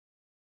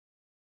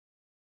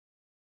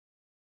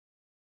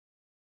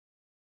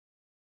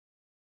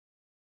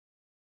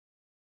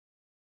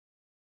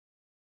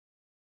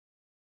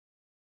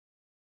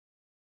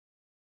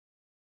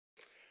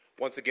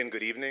Once again,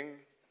 good evening.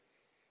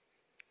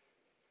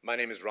 My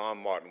name is Ron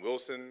Martin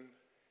Wilson,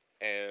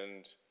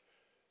 and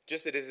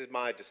just that it is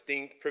my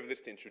distinct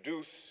privilege to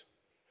introduce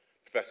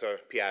Professor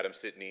P. Adam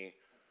Sitney,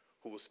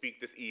 who will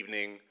speak this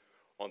evening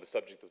on the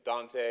subject of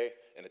Dante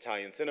and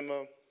Italian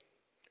cinema.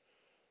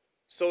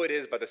 So it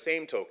is, by the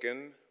same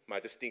token, my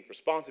distinct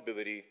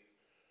responsibility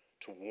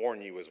to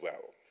warn you as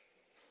well.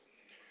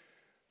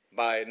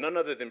 By none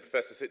other than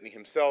Professor Sitney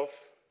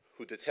himself,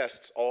 who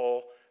detests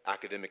all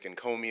academic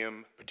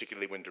encomium,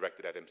 particularly when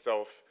directed at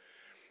himself,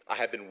 I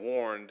have been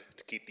warned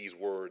to keep these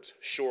words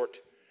short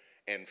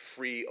and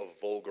free of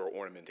vulgar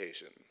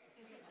ornamentation.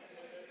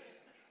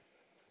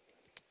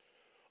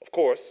 Of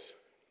course,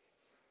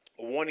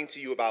 a warning to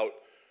you about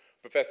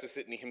Professor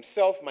Sitney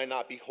himself might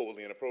not be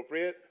wholly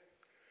inappropriate.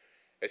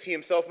 As he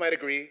himself might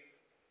agree,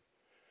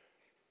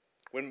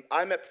 when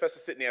I met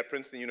Professor Sitney at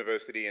Princeton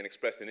University and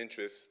expressed an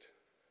interest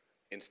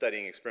in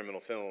studying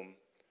experimental film,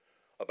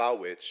 about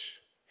which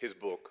his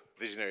book,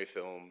 Visionary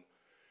Film,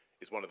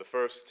 is one of the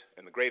first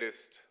and the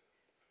greatest,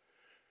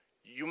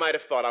 you might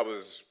have thought I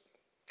was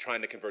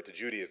trying to convert to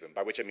Judaism,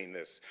 by which I mean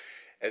this.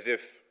 As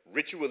if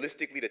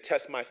ritualistically to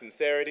test my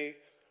sincerity,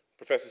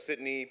 Professor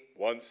Sitney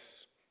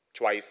once,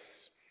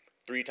 twice,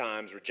 3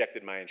 times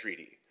rejected my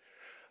entreaty,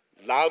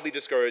 loudly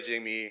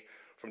discouraging me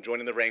from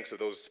joining the ranks of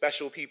those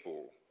special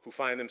people who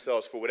find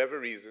themselves, for whatever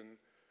reason,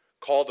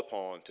 called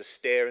upon to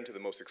stare into the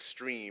most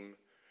extreme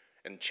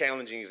and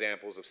challenging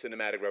examples of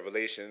cinematic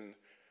revelation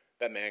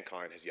that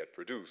mankind has yet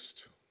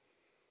produced.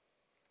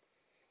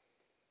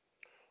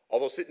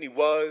 Although Sitney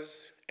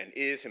was and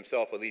is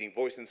himself a leading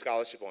voice in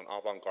scholarship on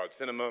avant-garde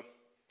cinema,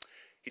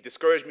 he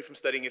discouraged me from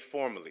studying it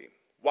formally.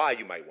 Why,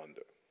 you might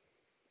wonder?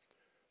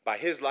 By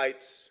his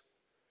lights,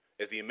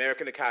 as the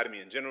American Academy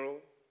in general,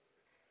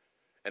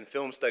 and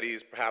film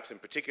studies perhaps in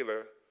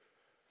particular,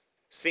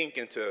 sink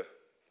into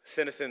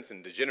senescence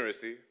and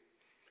degeneracy,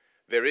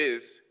 there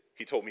is,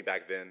 he told me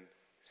back then,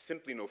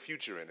 simply no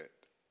future in it.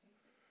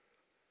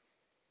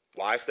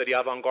 Why study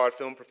avant-garde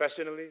film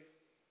professionally?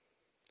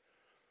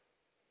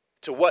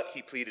 To what,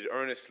 he pleaded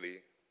earnestly,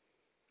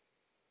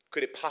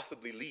 could it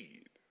possibly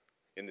lead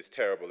in this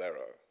terrible era?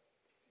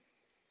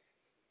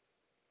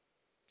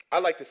 I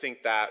like to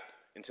think that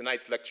in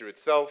tonight's lecture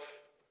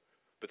itself,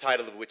 the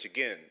title of which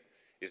again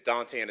is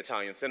Dante and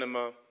Italian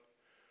Cinema,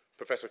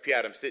 Professor P.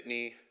 Adam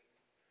Sitney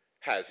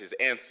has his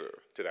answer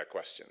to that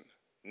question,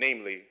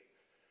 namely,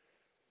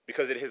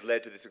 because it has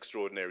led to this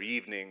extraordinary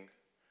evening,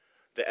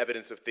 the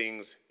evidence of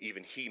things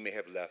even he may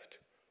have left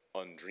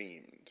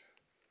undreamed.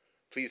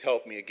 Please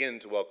help me again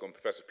to welcome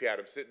Professor P.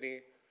 Adam Sitney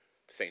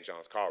to St.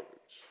 John's College.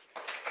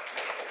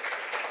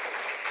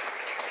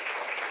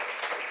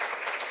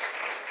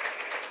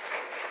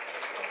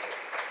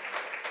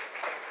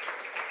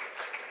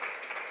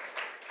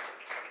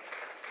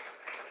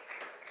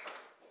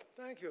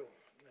 Thank you,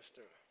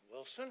 Mr.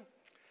 Wilson.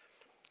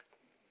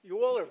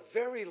 You all are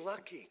very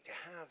lucky to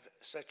have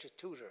such a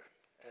tutor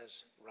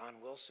as Ron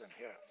Wilson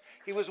here.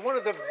 He was one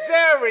of the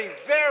very,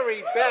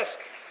 very best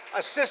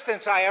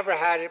assistants I ever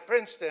had at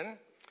Princeton,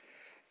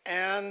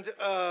 and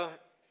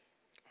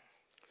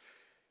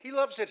he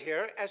loves it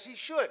here, as he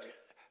should,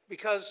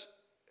 because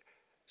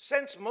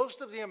since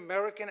most of the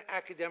American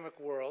academic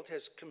world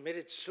has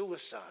committed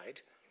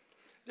suicide,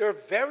 there are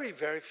very,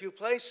 very few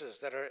places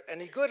that are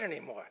any good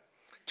anymore.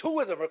 2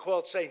 of them are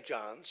called St.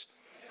 John's.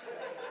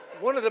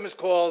 One of them is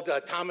called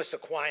Thomas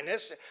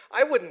Aquinas.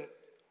 I wouldn't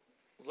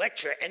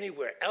lecture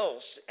anywhere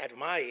else at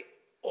my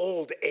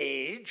old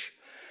age,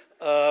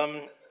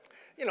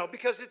 you know,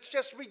 because it's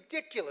just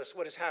ridiculous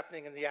what is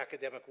happening in the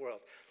academic world.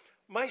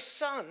 My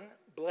son,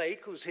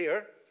 Blake, who's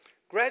here,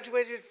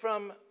 graduated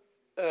from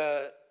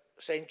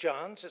St.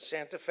 John's at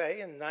Santa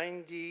Fe in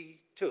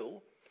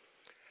 '92.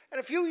 And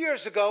a few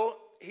years ago,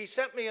 he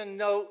sent me a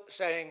note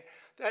saying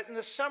that in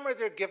the summer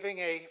they're giving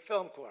a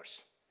film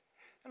course.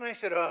 And I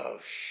said, oh,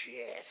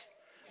 shit.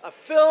 A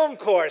film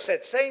course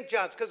at St.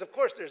 John's, because of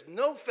course there's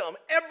no film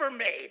ever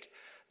made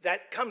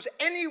that comes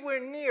anywhere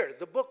near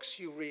the books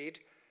you read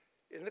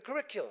in the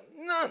curriculum.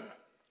 None.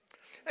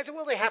 I said,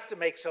 well, they have to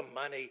make some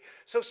money,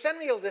 so send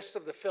me a list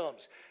of the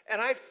films.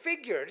 And I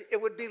figured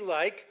it would be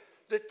like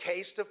the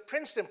taste of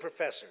Princeton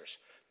professors,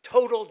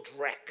 total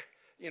dreck.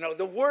 You know,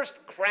 the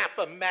worst crap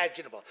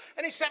imaginable.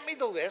 And he sent me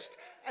the list,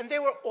 and they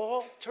were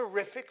all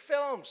terrific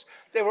films.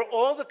 They were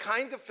all the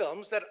kind of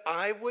films that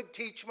I would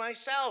teach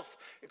myself,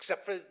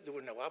 except for there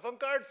were no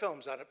avant-garde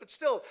films on it. But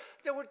still,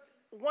 there were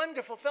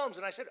wonderful films.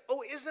 And I said,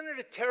 oh, isn't it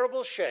a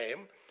terrible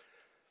shame?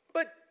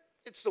 But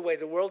it's the way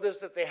the world is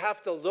that they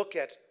have to look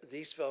at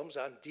these films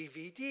on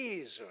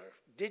DVDs or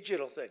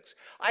digital things.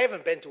 I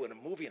haven't been to a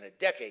movie in a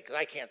decade because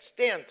I can't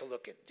stand to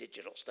look at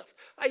digital stuff.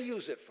 I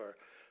use it for,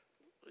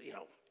 you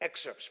know,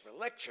 excerpts for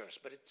lectures,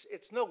 but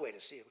it's no way to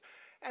see it.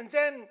 And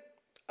then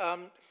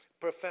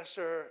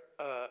Professor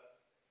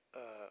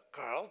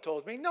Carl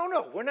told me,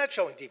 no, we're not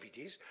showing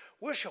DVDs.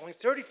 We're showing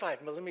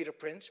 35mm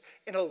prints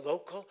in a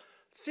local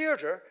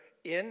theater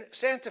in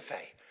Santa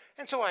Fe.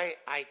 And so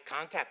I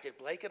contacted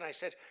Blake and I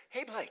said,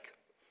 hey, Blake,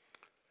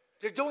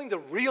 They're doing the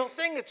real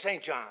thing at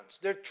St. John's.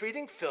 They're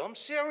treating film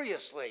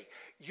seriously.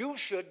 You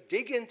should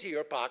dig into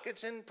your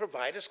pockets and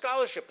provide a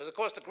scholarship, because it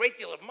costs a great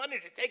deal of money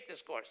to take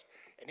this course.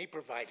 And he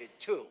provided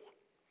 2.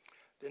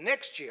 The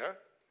next year,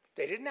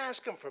 they didn't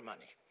ask him for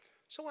money.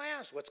 So I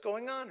asked, what's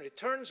going on? And it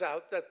turns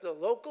out that the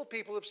local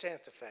people of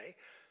Santa Fe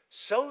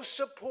so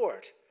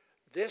support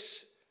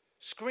this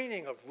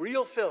screening of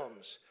real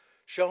films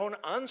shown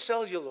on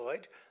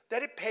celluloid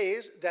that it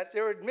pays, that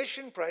their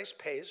admission price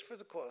pays for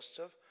the costs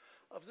of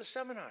the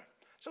seminar.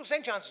 So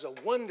St. John's is a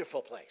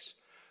wonderful place.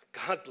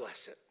 God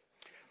bless it.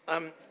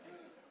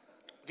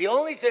 The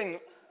only thing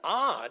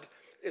odd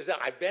is that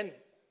I've been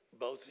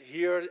both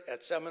here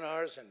at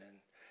seminars and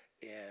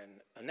in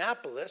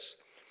Annapolis,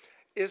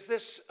 is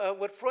this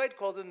what Freud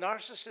called the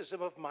narcissism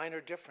of minor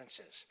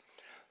differences.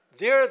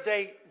 There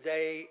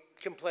they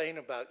complain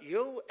about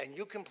you, and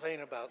you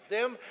complain about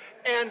them,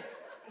 and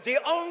the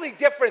only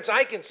difference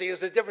I can see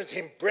is the difference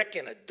in brick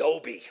and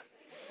adobe.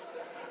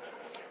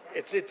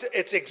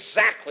 It's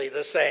exactly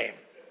the same.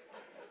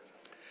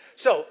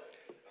 So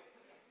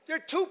there are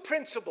 2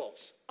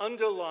 principles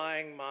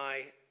underlying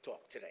my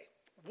talk today.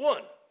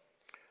 One,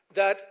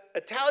 that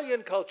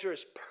Italian culture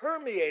is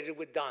permeated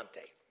with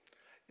Dante.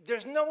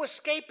 There's no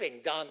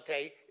escaping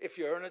Dante if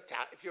you're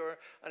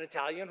an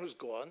Italian who's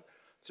gone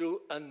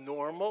through a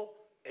normal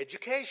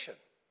education.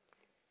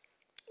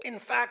 In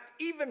fact,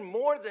 even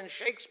more than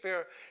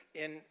Shakespeare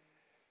in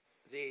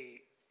the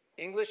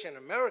English and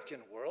American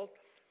world,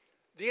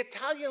 the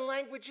Italian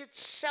language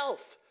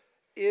itself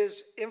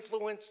is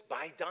influenced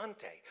by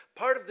Dante.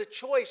 Part of the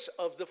choice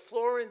of the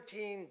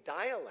Florentine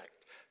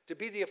dialect to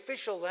be the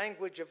official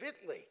language of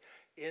Italy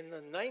in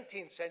the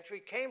 19th century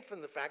came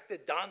from the fact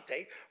that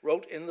Dante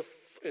wrote in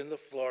the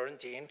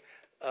Florentine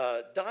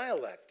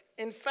dialect.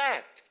 In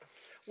fact,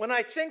 when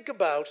I think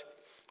about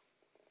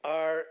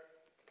our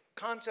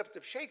concept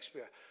of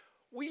Shakespeare,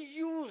 we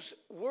use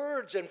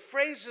words and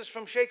phrases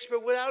from Shakespeare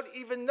without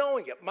even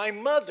knowing it. My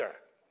mother,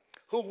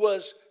 who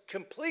was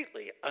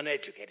completely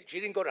uneducated, she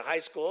didn't go to high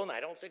school, and I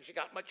don't think she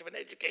got much of an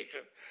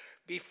education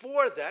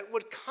before that,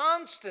 would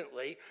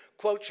constantly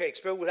quote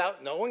Shakespeare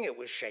without knowing it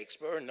was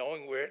Shakespeare or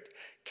knowing where it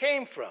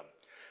came from.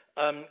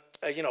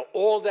 You know,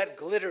 all that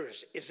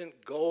glitters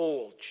isn't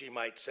gold, she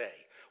might say,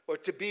 or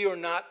to be or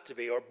not to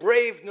be, or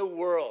brave new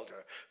world,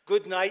 or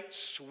good night,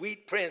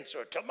 sweet prince,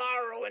 or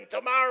tomorrow and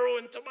tomorrow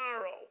and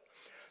tomorrow.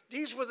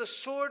 These were the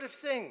sort of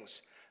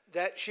things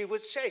that she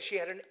would say. She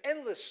had an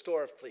endless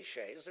store of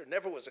cliches. There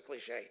never was a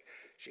cliche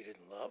she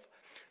didn't love.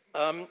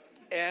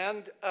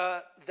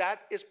 That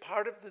is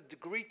part of the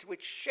degree to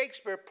which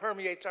Shakespeare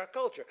permeates our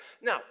culture.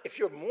 Now, if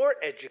you're more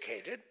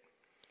educated,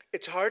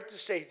 it's hard to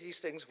say these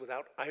things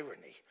without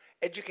irony.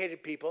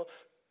 Educated people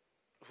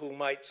who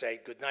might say,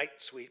 good night,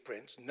 sweet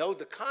prince, know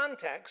the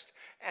context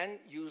and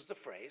use the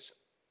phrase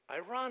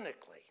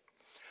ironically.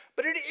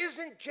 But it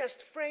isn't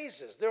just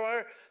phrases. There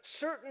are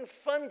certain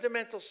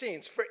fundamental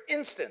scenes. For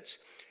instance,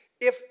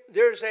 if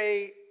there's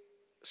a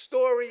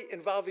story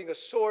involving a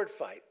sword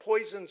fight,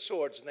 poisoned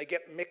swords, and they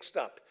get mixed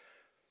up,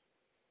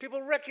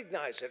 people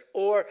recognize it.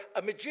 Or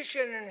a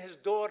magician and his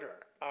daughter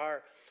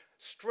are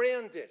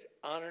stranded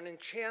on an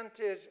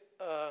enchanted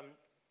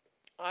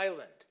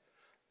island.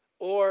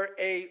 Or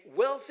a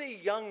wealthy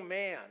young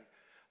man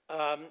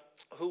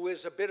who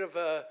is a bit of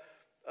a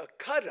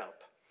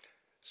cut-up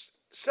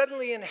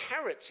suddenly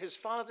inherits his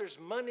father's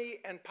money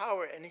and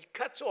power, and he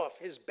cuts off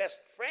his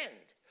best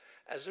friend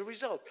as a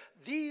result.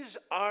 These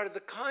are the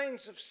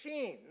kinds of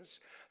scenes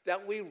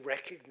that we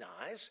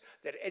recognize,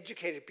 that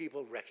educated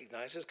people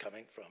recognize as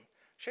coming from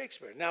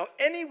Shakespeare. Now,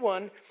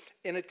 anyone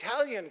in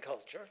Italian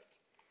culture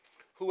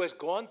who has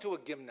gone to a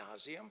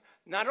gymnasium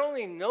not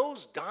only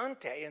knows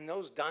Dante and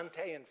knows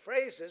Dantean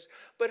phrases,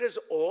 but has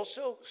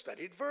also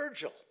studied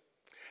Virgil.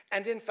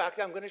 And in fact,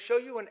 I'm going to show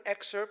you an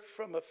excerpt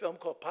from a film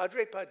called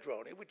Padre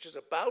Padrone, which is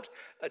about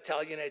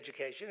Italian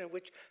education, in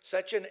which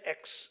such an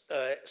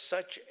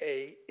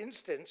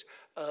instance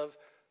of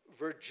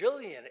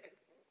Virgilian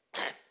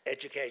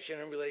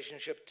education in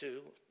relationship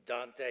to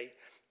Dante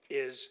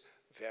is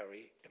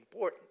very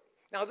important.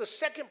 Now, the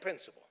second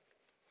principle,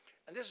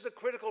 and this is a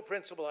critical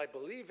principle I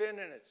believe in,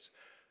 and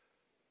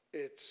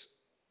it's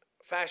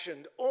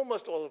fashioned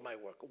almost all of my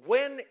work.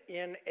 When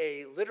in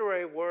a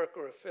literary work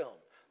or a film,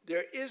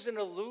 there is an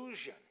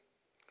allusion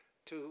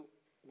to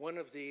one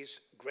of these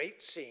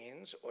great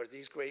scenes or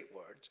these great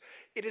words,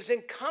 it is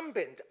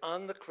incumbent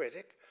on the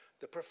critic,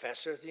 the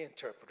professor, the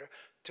interpreter,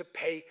 to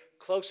pay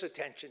close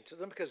attention to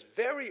them, because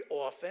very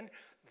often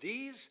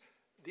these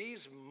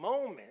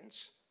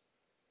moments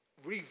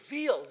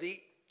reveal the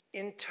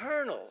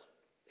internal,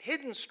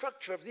 hidden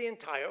structure of the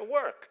entire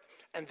work.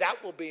 And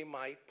that will be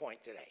my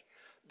point today,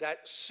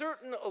 that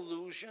certain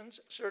allusions,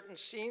 certain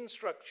scene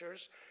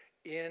structures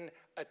in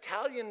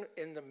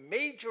the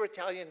major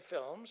Italian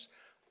films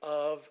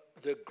of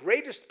the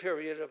greatest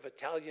period of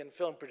Italian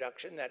film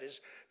production, that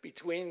is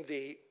between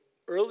the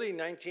early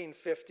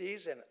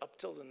 1950s and up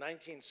till the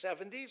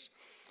 1970s,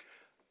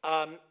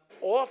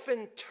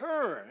 often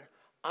turn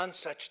on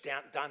such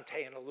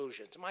Dantean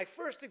allusions. My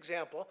first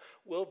example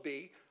will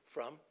be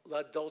from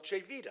La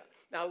Dolce Vita.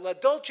 Now, La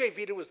Dolce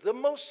Vita was the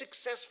most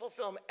successful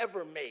film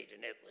ever made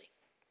in Italy.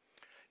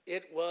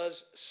 It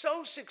was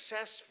so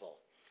successful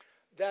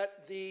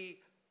that the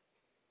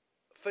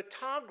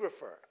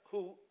photographer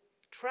who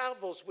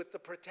travels with the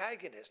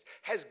protagonist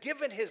has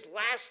given his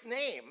last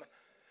name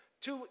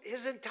to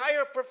his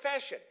entire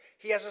profession.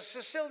 He has a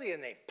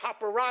Sicilian name,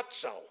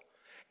 Paparazzo.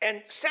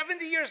 And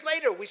 70 years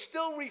later, we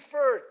still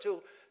refer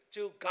to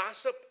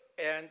gossip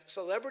and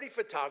celebrity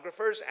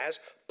photographers as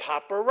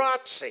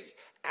paparazzi,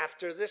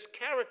 after this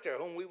character,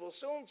 whom we will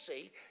soon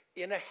see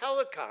in a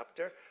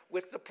helicopter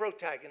with the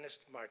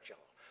protagonist, Marcello.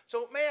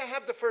 So may I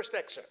have the first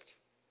excerpt?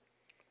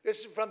 This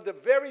is from the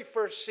very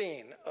first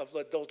scene of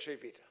La Dolce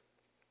Vita.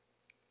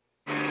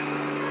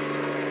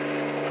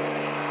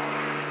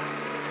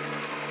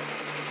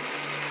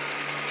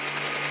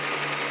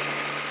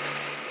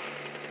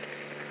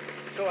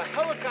 So a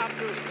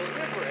helicopter is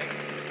delivering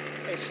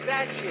a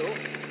statue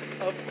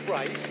of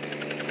Christ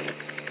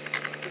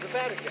to the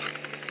Vatican.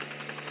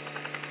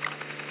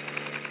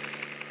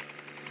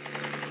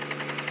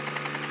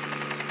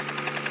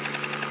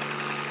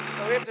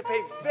 Now we have to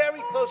pay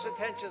very close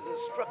attention to the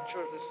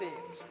structure of the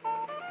scenes.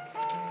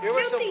 Here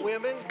are some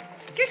women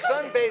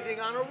sunbathing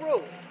on a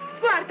roof.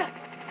 Guarda,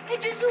 è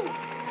Gesù.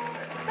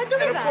 Ma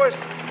dove And va? of course,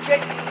 no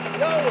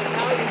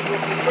Italian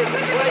would refer to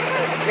Christ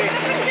as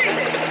Gesù.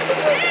 That's too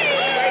familiar.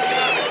 It's very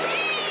honest.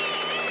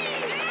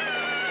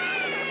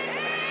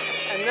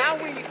 And now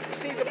we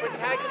see the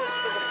protagonist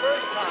for the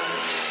first time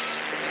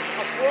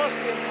across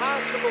the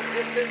impossible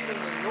distance and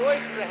the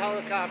noise of the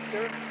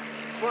helicopter,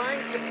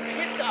 trying to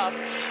pick up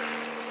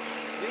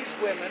these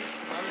women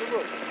on the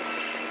roof.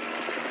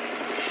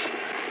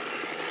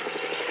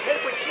 Pay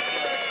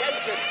particular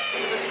attention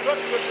to the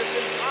structure of this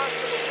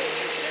impossible scene,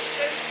 the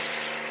distance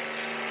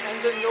and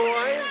the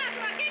noise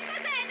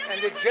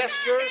and the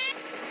gestures.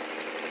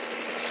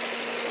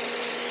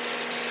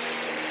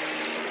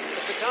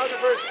 The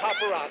photographer is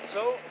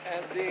Paparazzo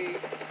and the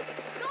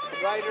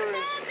writer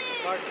is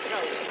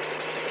Marcello.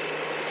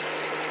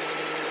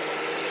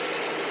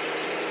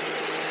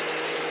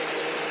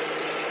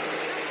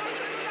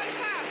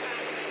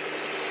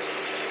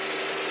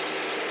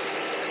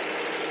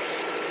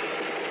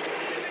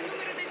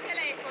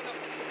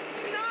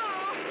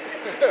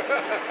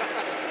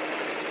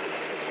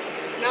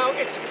 Now,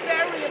 it's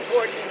very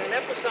important in an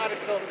episodic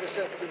film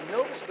to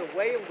notice the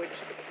way in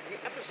which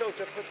the episodes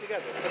are put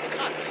together, the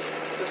cuts,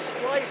 the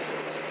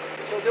splices.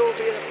 So there will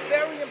be a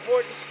very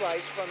important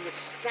splice from the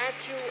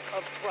statue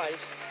of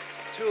Christ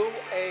to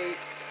a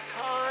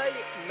Thai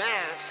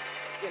mask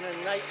in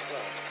a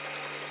nightclub.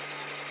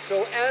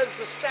 So as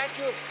the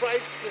statue of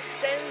Christ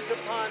descends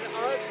upon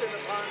us and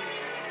upon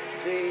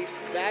the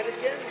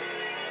Vatican,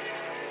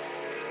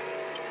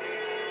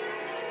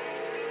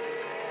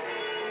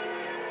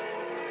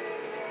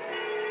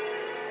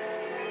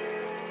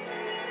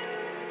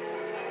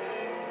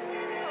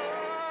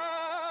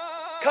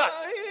 cut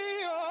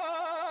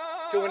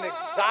to an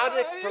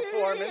exotic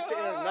performance in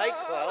a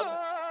nightclub.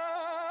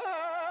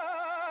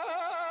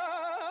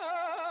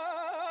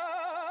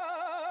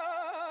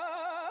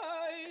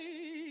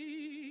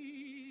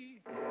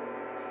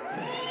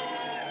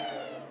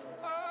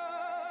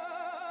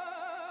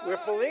 Where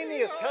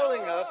Fellini is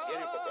telling us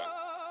Vieni un po'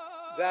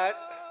 qua. that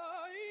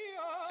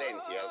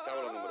Senti, al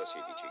tavolo numero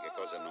 16, che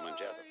cosa hanno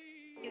mangiato?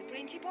 Il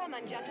principe ha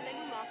mangiato le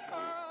lumache.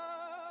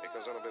 E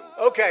cosa hanno bevuto?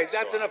 okay,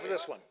 that's enough of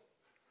this one.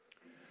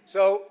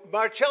 So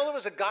Marcello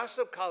is a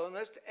gossip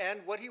columnist,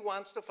 and what he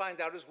wants to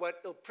find out is what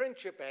Il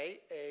Principe,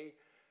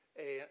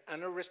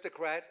 an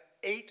aristocrat,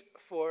 ate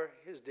for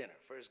his dinner,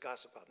 for his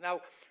gossip column.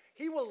 Now,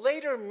 he will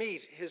later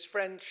meet his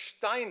friend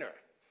Steiner,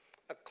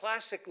 a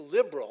classic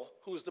liberal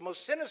who is the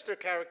most sinister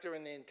character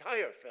in the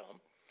entire film,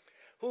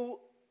 who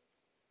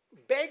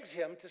begs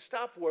him to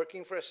stop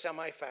working for a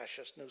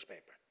semi-fascist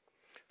newspaper.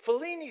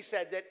 Fellini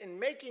said that in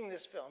making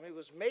this film, he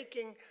was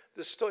making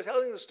the story,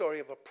 telling the story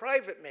of a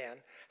private man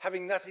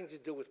having nothing to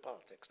do with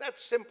politics.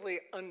 That's simply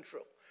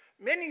untrue.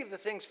 Many of the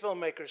things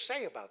filmmakers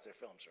say about their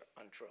films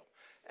are untrue,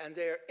 and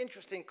they're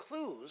interesting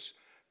clues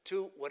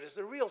to what is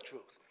the real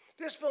truth.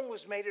 This film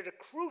was made at a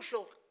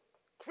crucial,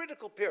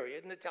 critical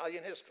period in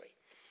Italian history.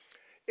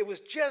 It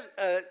was just,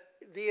 the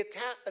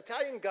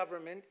Italian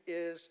government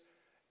is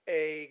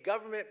a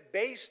government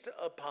based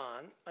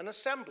upon an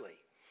assembly.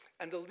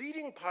 And the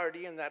leading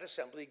party in that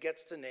assembly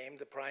gets to name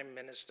the prime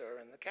minister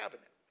and the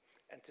cabinet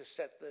and to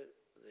set the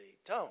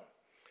tone.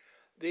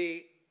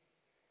 The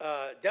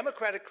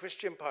Democratic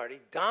Christian Party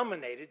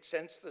dominated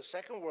since the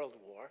Second World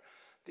War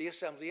the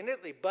assembly in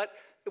Italy, but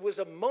it was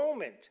a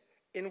moment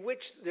in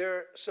which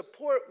their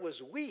support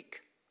was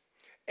weak,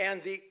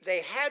 and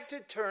they had to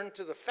turn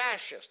to the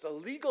fascist, the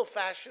legal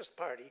fascist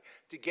party,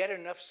 to get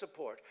enough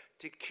support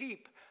to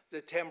keep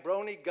the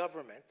Tambroni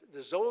government, the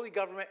Zoli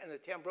government and the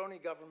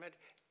Tambroni government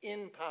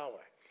in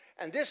power.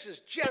 And this is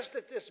just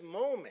at this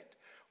moment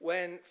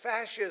when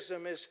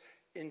fascism is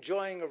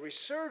enjoying a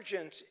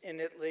resurgence in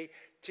Italy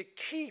to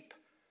keep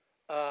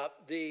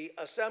the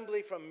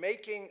assembly from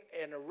making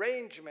an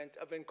arrangement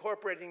of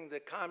incorporating the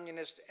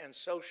communists and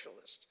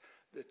socialists,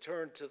 the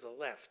turn to the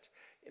left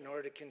in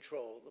order to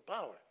control the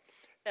power.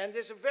 And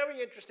there's a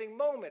very interesting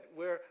moment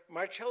where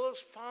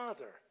Marcello's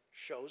father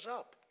shows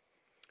up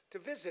to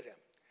visit him.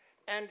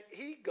 And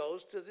he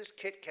goes to this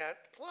Kit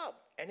Kat club.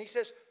 And he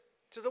says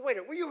to the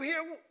waiter, were you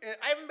here?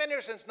 I haven't been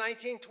here since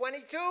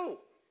 1922.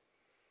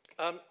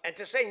 And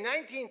to say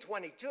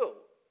 1922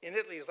 in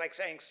Italy is like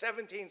saying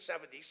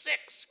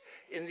 1776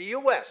 in the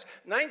US.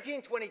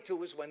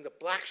 1922 is when the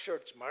black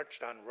shirts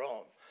marched on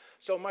Rome.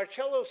 So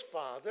Marcello's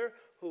father,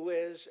 who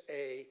is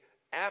a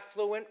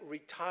affluent,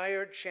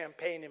 retired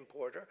champagne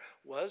importer,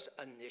 was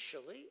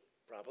initially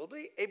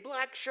probably a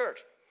black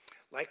shirt.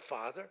 Like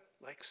father,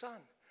 like son.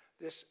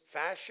 This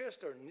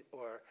fascist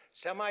or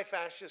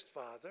semi-fascist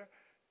father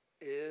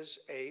is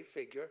a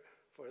figure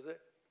for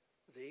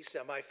the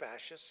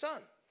semi-fascist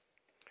son.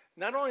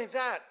 Not only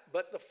that,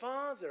 but the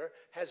father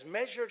has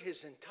measured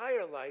his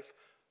entire life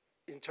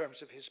in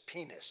terms of his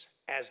penis,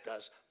 as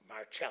does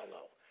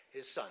Marcello,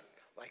 his son.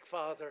 Like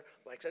father,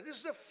 like son. This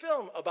is a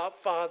film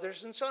about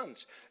fathers and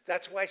sons.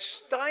 That's why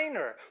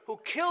Steiner, who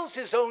kills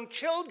his own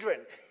children,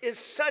 is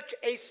such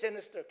a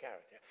sinister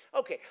character.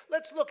 Okay,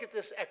 let's look at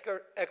this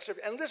excerpt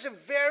and listen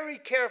very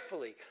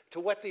carefully to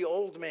what the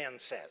old man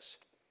says.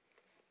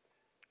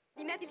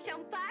 Mi metti il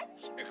champagne?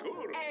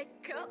 Sicuro.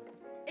 Ecco.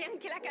 E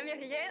anche la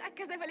cameriera,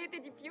 cosa volete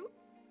di più?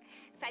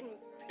 Fanny.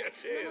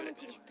 Piacere. No, non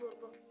ti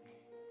disturbo.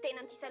 Te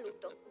non ti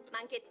saluto, ma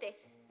anche te.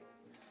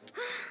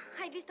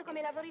 Ah, hai visto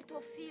come lavora il tuo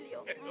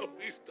figlio? L'ho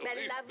visto, Bel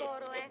visto.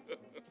 lavoro, eh?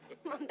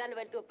 Mandalo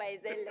al tuo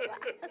paesello, va.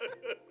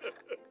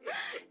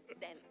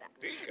 Senta,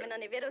 Dica. ma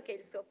non è vero che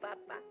il suo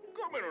papà?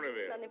 Come non è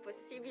vero? Non è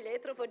possibile, è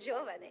troppo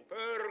giovane.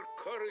 Per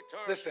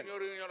carità, Listen.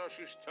 signorina,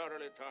 lasci stare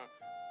l'età.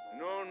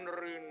 Non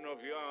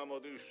rinnoviamo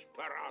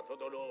disperato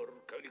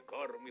dolor che il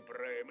cor mi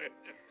preme.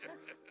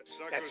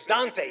 Sa That's cos'è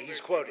Dante che he's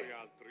ci quoting. gli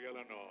altri è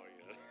la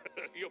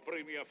noia. Io per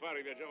i miei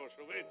affari viaggiavo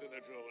sovente da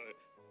giovane.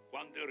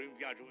 Quando ero in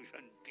viaggio mi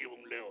sentivo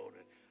un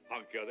leone.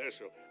 Anche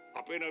adesso,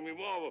 appena mi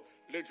muovo,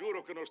 le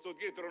giuro che non sto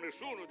dietro a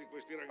nessuno di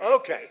questi ragazzi.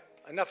 Okay,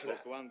 enough of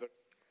that. Quando...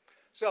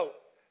 So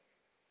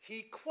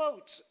he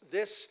quotes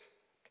this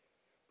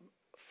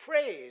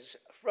phrase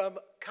from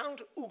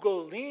Count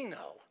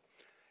Ugolino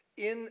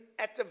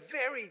at the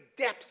very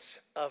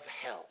depths of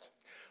hell.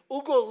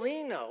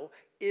 Ugolino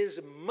is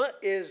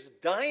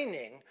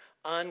dining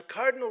on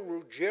Cardinal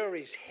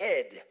Ruggeri's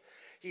head.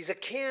 He's a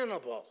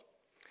cannibal.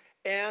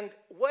 And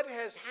what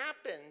has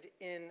happened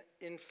in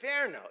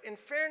Inferno,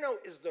 Inferno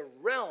is the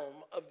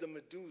realm of the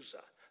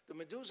Medusa. The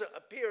Medusa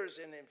appears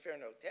in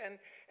Inferno 10,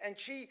 and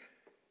she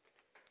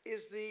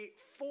is the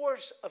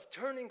force of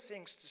turning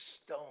things to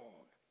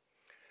stone.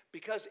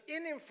 Because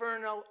in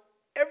Inferno,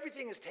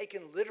 everything is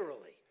taken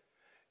literally.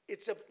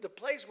 It's the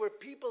place where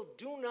people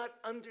do not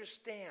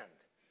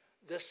understand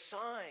the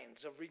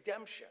signs of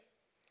redemption.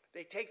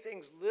 They take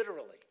things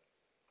literally.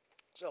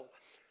 So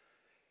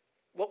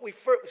what we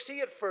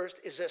see at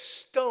first is a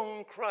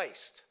stone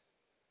Christ.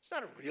 It's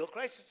not a real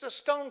Christ, it's a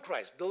stone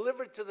Christ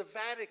delivered to the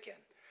Vatican.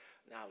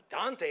 Now,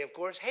 Dante, of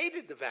course,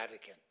 hated the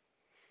Vatican,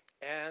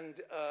 and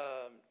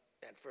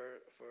for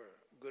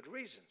good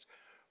reasons.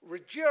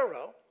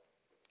 Ruggiero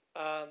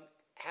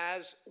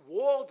has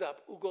walled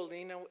up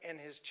Ugolino and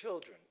his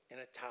children in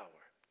a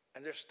tower,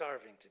 and they're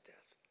starving to death.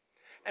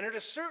 And at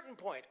a certain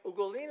point,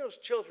 Ugolino's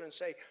children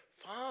say,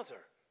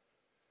 Father,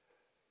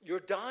 you're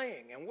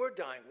dying and we're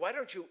dying. Why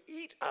don't you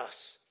eat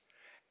us?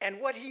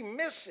 And what he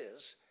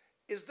misses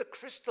is the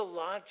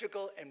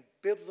Christological and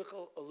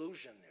biblical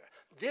allusion there.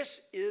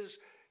 This is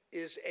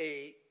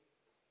a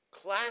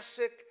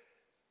classic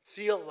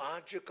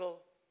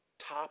theological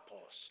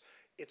topos.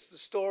 It's the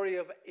story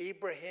of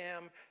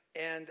Abraham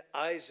and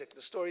Isaac,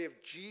 the story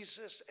of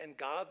Jesus and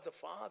God the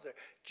Father.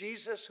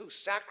 Jesus who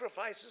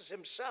sacrifices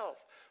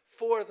himself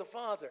for the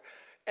Father.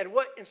 And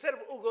what, instead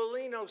of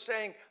Ugolino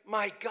saying,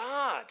 my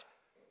God,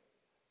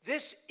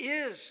 this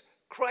is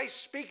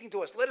Christ speaking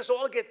to us. Let us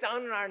all get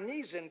down on our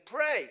knees and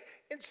pray.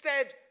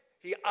 Instead,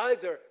 he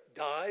either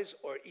dies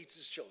or eats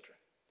his children.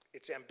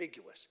 It's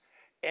ambiguous.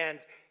 And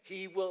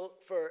he will,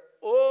 for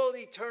all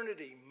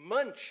eternity,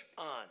 munch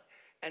on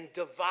and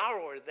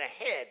devour the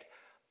head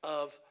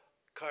of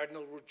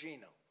Cardinal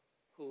Ruggiero,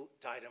 who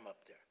tied him up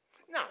there.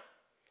 Now,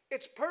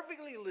 it's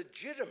perfectly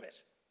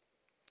legitimate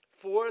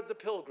for the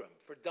pilgrim,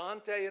 for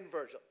Dante and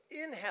Virgil,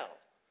 in hell,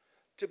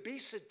 to be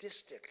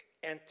sadistic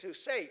and to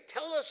say,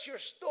 tell us your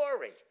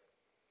story.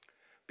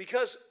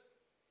 Because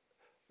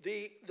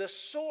the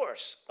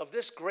source of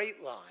this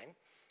great line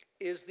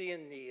is the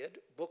Aeneid,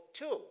 Book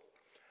 2,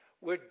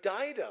 where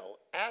Dido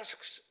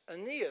asks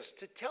Aeneas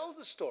to tell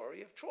the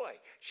story of Troy.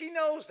 She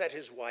knows that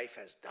his wife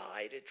has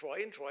died at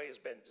Troy, and Troy has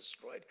been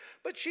destroyed,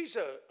 but she's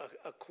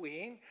a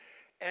queen,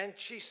 and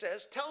she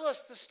says, tell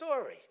us the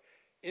story.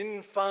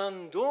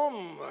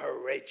 Infandum,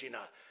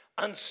 regina,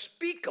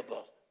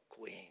 unspeakable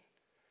queen.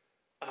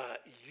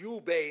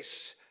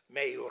 Ubes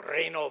me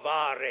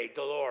renovare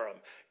dolorum.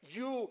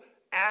 You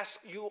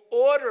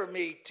order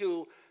me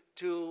to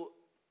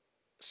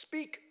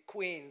speak,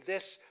 queen,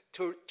 this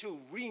to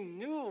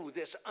renew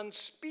this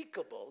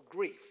unspeakable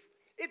grief.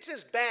 It's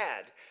as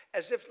bad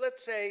as if,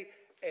 let's say,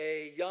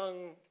 a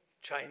young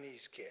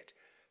Chinese kid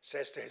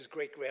says to his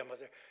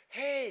great-grandmother,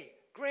 "Hey,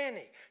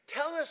 Granny,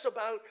 tell us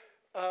about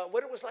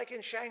what it was like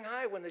in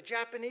Shanghai when the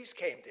Japanese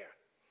came there."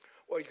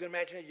 Or you can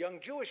imagine a young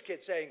Jewish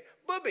kid saying,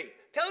 "Booby,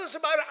 tell us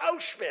about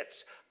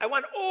Auschwitz. I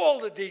want all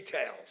the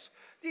details."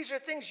 These are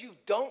things you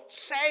don't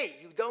say,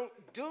 you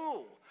don't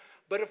do.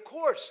 But of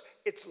course,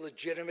 it's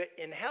legitimate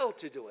in hell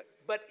to do it.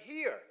 But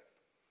here,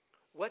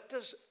 what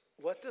does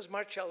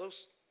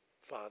Marcello's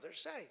father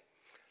say?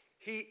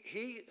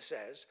 He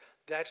says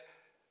that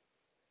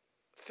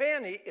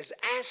Fanny is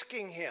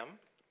asking him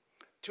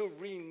to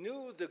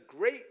renew the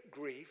great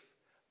grief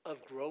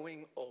of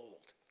growing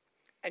old.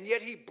 And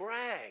yet he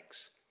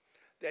brags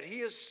that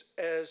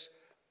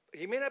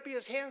he may not be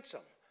as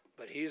handsome,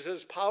 but he's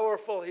as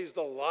powerful. He's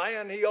the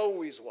lion he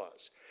always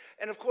was.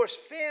 And of course,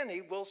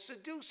 Fanny will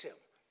seduce him.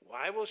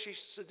 Why will she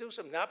seduce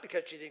him? Not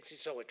because she thinks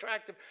he's so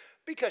attractive,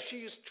 because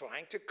she's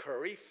trying to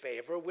curry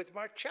favor with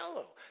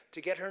Marcello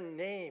to get her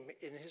name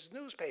in his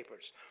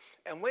newspapers.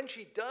 And when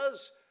she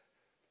does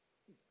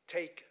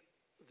take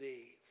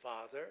the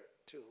father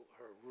to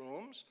her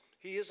rooms,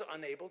 he is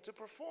unable to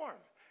perform.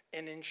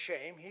 And in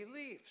shame, he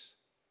leaves.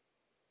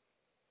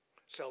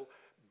 So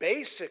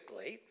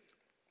basically,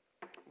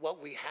 what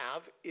we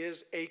have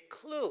is a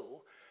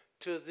clue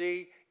to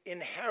the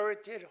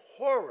inherited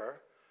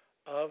horror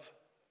of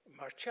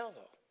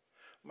Marcello.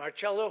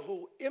 Marcello,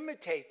 who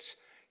imitates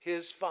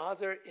his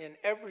father in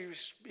every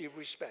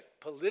respect,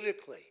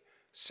 politically,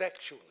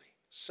 sexually,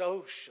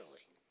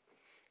 socially,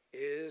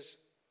 is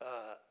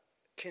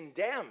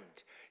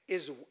condemned,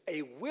 is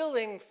a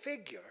willing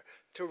figure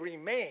to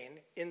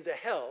remain in the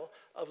hell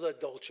of the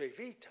Dolce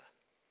Vita.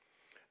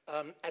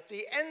 At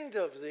the end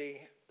of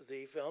the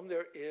film,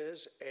 there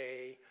is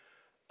a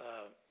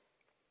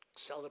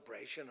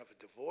celebration of a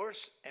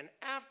divorce, and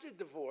after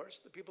divorce,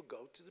 the people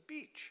go to the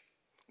beach.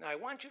 Now, I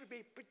want you to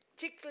be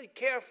particularly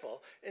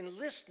careful in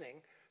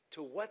listening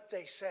to what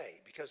they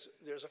say, because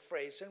there's a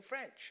phrase in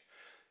French.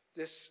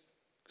 This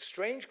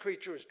strange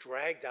creature is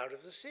dragged out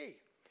of the sea.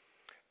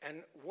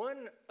 And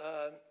one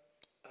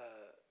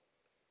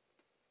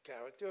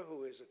character,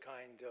 who is a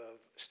kind of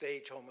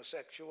stage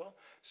homosexual,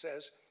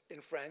 says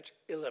in French,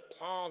 "Il est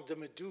plein de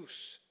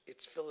méduses."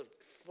 It's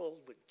full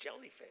with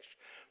jellyfish.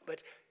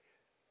 But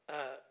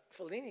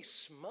Fellini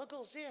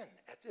smuggles in,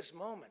 at this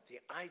moment,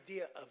 the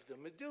idea of the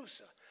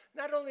Medusa.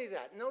 Not only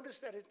that, notice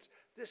that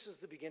this is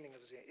the beginning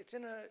of the scene. It's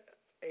in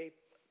a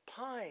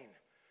pine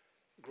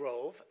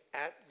grove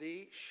at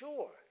the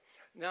shore.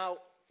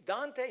 Now,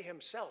 Dante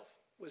himself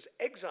was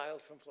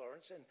exiled from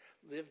Florence and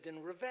lived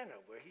in Ravenna,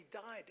 where he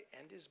died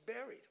and is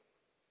buried.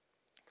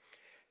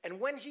 And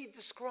when he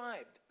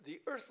described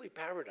the earthly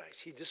paradise,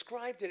 he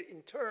described it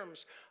in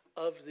terms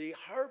of the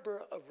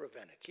harbor of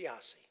Ravenna,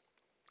 Chiasso,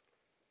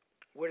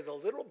 where the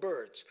little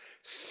birds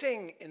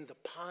sing in the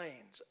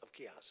pines of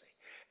Chiasso.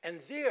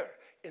 And there,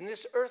 in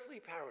this earthly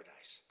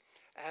paradise,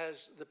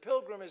 as the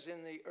pilgrim is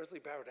in the earthly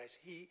paradise,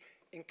 he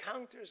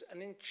encounters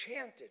an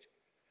enchanting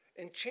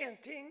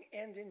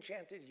and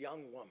enchanted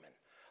young woman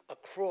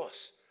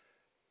across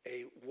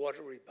a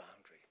watery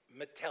boundary,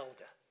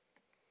 Matilda.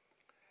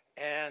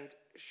 And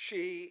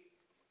she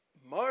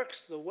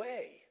marks the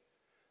way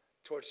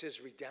towards his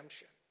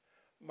redemption.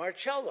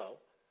 Marcello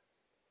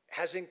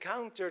has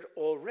encountered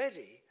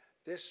already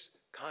this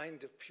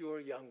kind of pure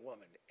young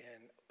woman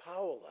in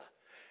Paola.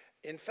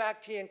 In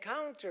fact, he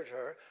encountered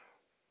her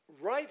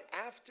right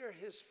after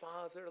his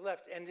father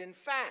left. And in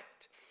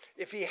fact,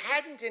 if he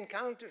hadn't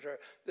encountered her,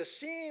 the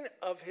scene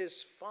of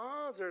his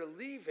father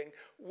leaving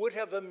would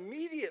have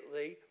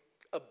immediately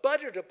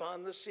abutted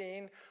upon the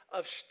scene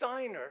of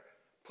Steiner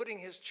putting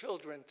his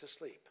children to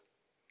sleep.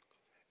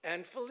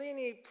 And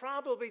Fellini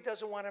probably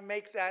doesn't want to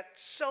make that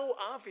so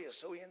obvious,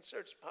 so he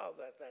inserts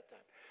Paola at that time.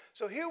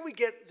 So here we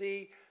get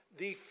the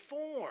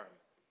form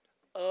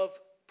of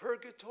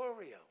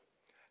Purgatorio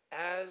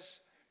as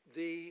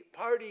the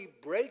party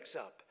breaks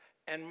up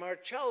and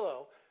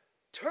Marcello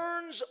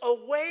turns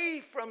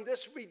away from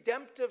this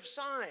redemptive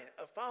sign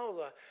of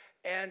Paola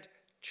and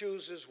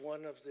chooses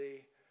one of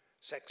the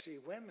sexy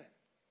women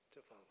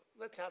to follow.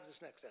 Let's have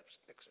this next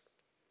excerpt.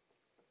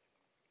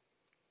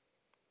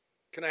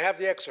 Can I have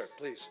the excerpt,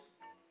 please?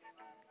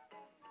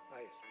 Ah,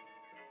 yes.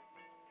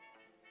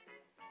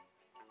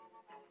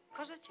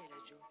 Cosa c'è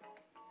laggiù?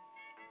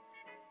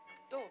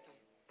 Dove?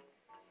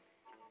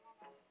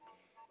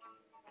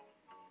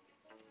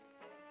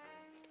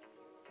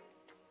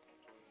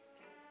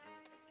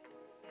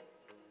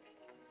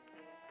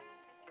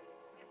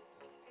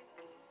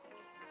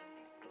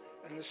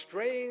 And the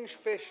strange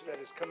fish that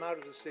has come out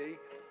of the sea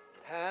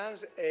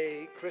has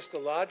a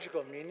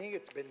Christological meaning.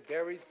 It's been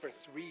buried for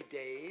 3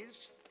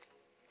 days.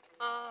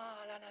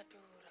 Ah, la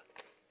natura.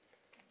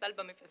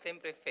 L'alba mi fa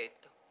sempre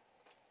effetto.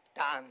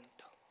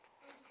 Tanto.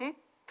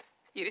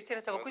 Ieri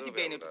sera stavo così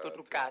bene, tutto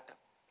truccata.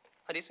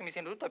 Adesso mi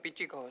sento tutta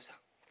appiccicosa.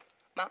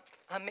 Ma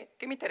a me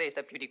che mi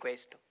interessa più di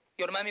questo?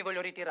 Io ormai mi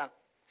voglio ritirare.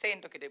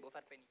 Sento che devo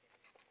far penitenza.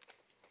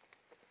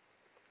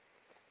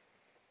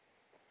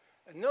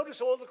 And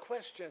notice all the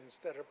questions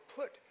that are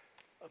put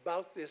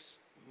about this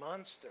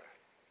monster.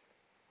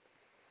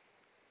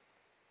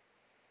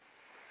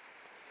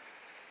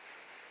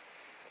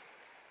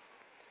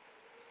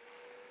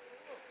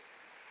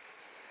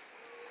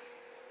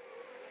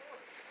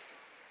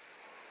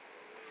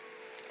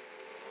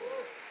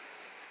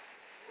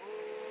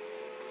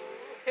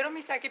 Però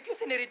mi sa che più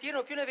se ne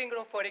ritirano, più ne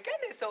vengono fuori. Che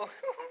ne so?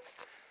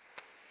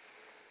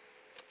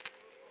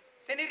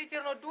 Se ne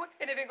ritirano 2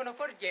 e ne vengono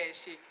fuori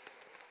 10.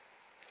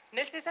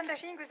 Nel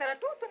 65 sarà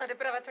tutta una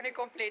depravazione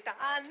completa.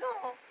 Ah,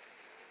 no!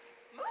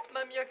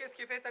 Mamma mia, che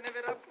schifezza ne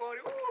verrà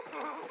fuori.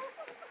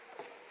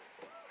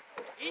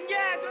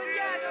 Indietro,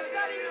 indietro,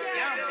 sali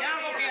indietro!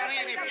 Piano che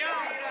arrivi,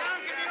 piano!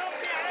 Anche di non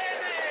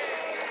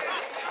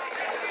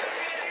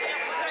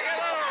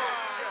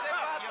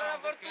La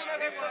fortuna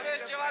che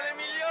poverci vale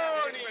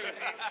milioni!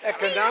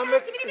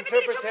 Economic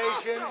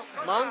interpretation,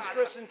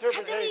 monstrous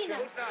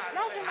interpretation.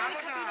 Lauf in meine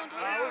Kabine und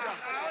hol ihn.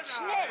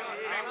 Schnell!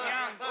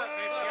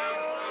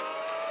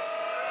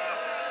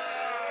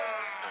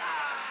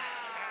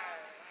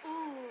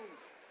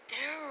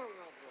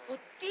 Terrible.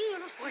 Oddio,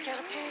 lo squalo.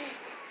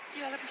 Il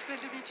y a la bouche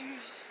pleine de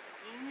méduses.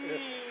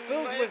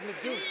 Filled with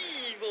medusa.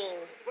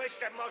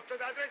 Questo è morto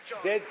da 3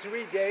 giorni. Dead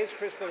 3 days,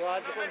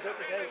 Christological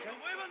interpretation.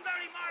 Volevo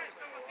andare in mare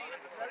stamattina.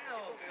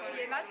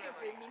 È maschio o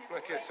femmina?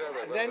 Ma che c'è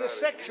da And then a guardare?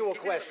 sexual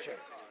question.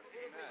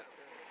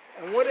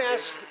 And one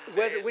asks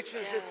which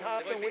is the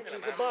top and which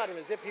is the bottom,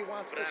 as if he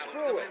wants to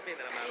screw it.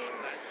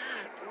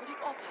 Moet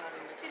ik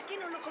ophalen? Perché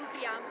non lo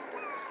compriamo?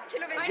 Ce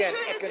lo Again,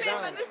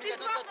 vendiamo economic. dus dit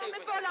wacht van de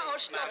volle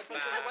ausstoffen.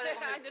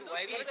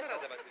 Hai visto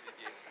davanti di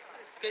dietro?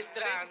 Che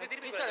strano,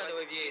 chissà da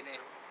dove viene.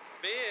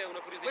 Beh, è una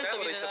curiosità, Questo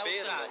vorrei viene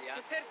saperlo.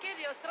 dall'Australia. Perché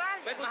di Ma è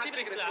Australia?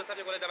 possibile che Nessuno nessuno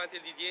sappia qual è davanti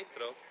e di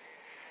dietro?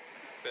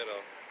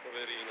 Però,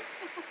 poverino.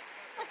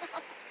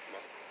 No.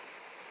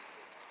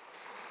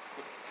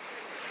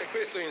 E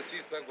questo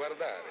insiste a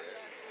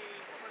guardare.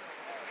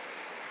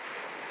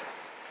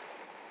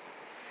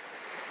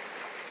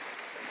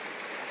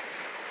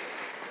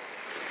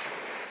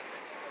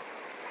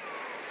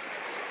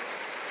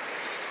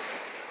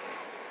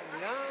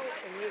 Now,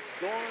 in this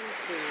dawn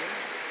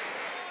scene,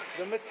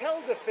 the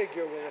Matilda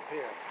figure will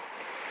appear.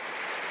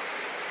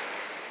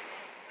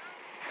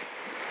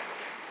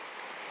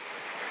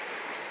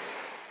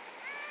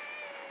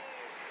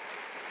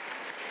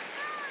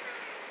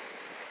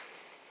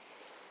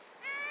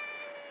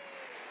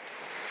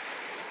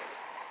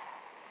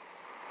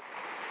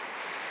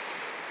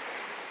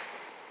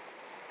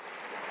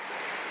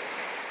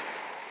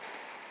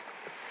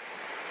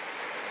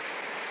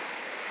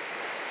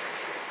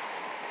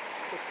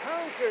 The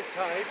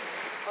counter-type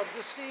of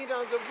the scene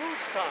on the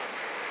rooftop.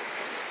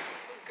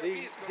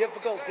 The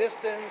difficult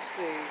distance,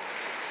 the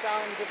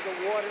sound of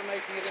the water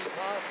making it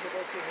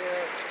impossible to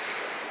hear.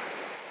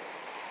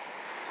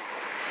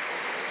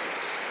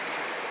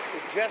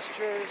 The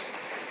gestures.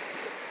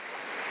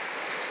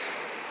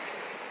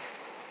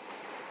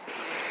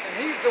 And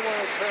he's the one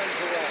who turns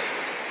away.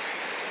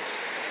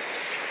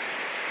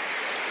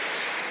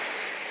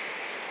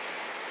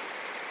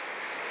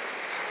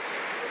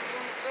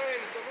 Non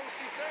sento, non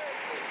si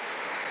sente.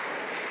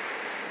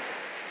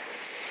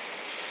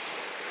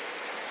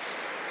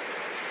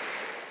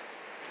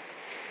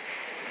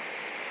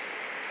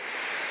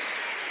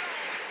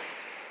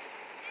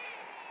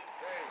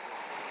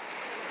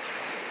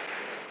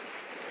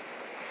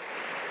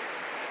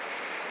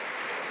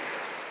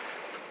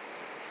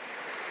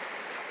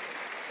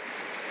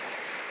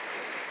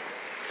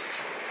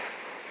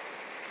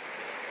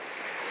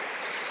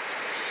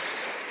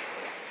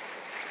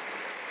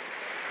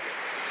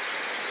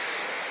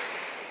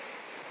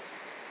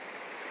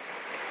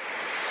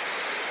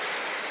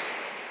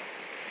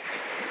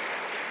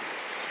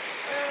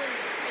 And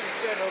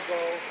instead he'll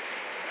go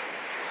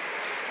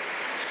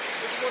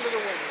with one of the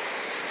women.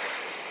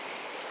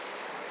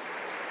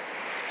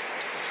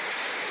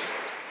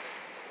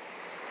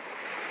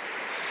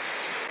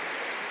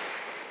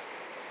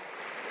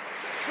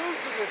 True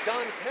to the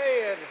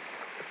Dantean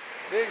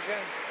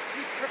vision,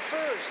 he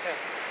prefers heaven.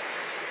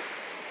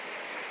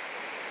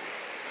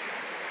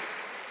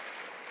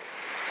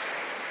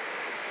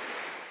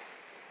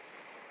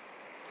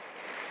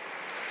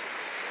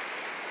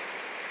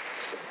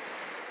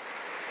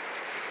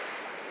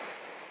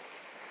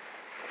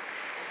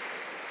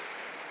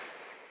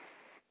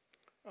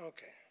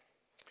 Okay.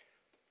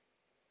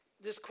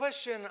 This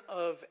question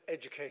of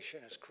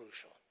education is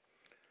crucial.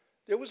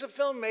 There was a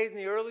film made in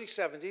the early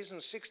 70s in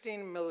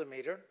 16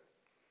 millimeter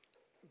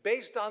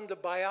based on the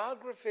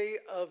biography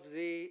of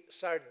the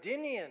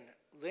Sardinian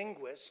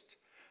linguist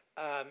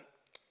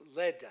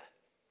Leda.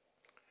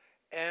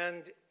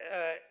 And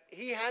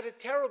he had a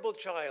terrible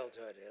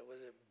childhood. It was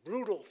a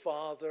brutal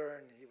father,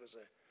 and he was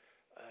a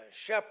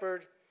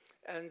shepherd.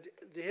 And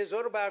his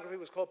autobiography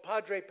was called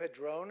Padre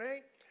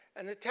Padrone.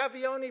 And the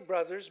Tavioni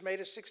brothers made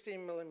a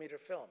 16 millimeter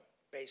film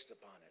based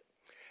upon it.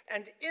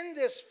 And in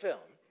this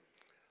film,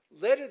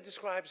 Leda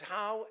describes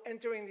how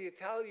entering the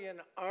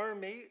Italian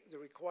army, the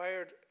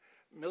required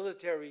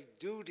military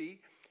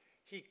duty,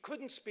 he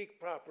couldn't speak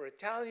proper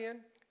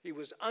Italian, he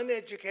was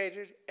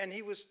uneducated, and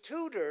he was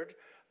tutored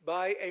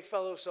by a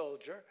fellow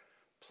soldier,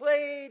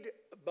 played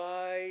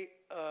by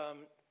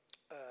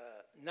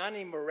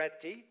Nanni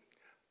Moretti,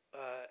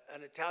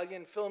 an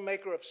Italian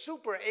filmmaker of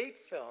Super 8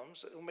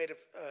 films, who made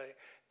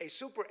a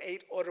Super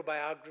 8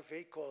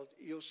 autobiography called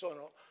Io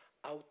sono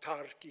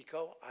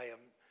autarchico, I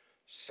am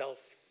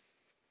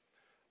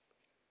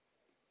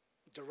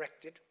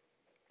directed.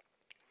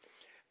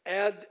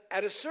 And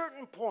at a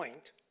certain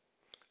point,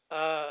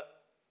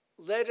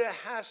 Leda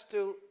has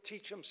to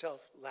teach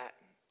himself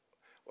Latin,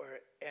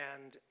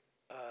 and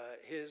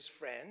his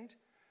friend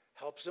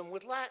helps him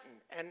with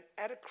Latin. And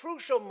at a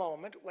crucial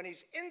moment, when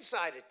he's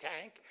inside a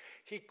tank,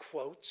 he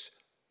quotes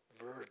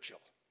Virgil.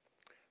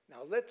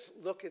 Now let's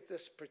look at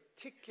this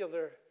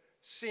particular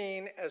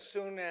scene as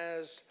soon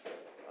as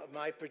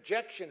my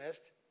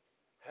projectionist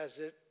has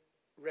it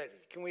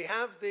ready. Can we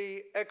have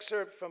the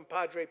excerpt from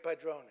Padre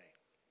Padrone?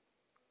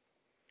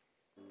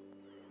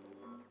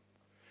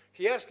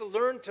 He has to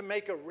learn to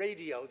make a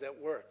radio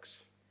that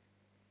works.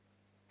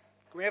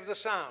 Can we have the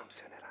sound?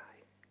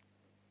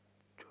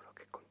 Giuro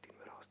che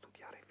continuerò a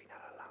studiare fino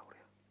alla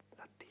laurea,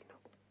 latino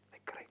e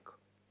greco.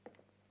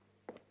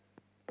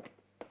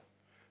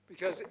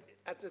 Because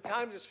at the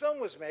time this film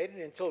was made,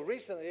 and until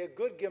recently, a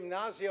good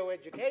gymnasio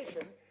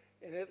education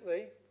in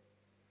Italy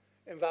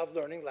involved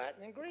learning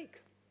Latin and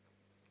Greek.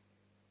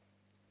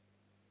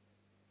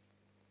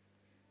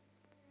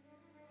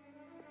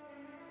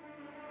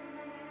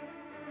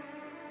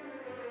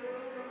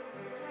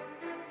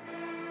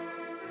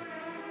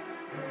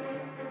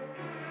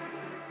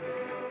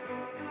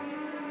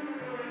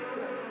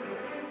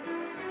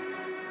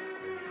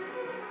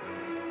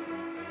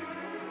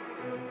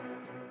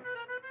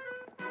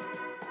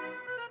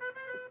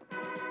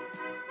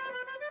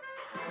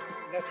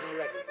 That's when we're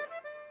ready.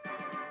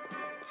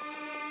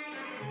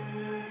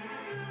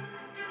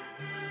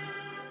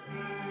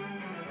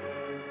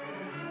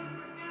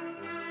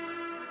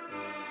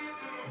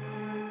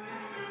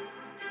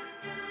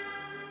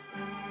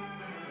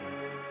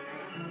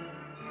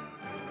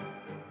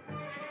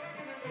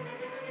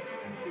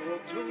 He will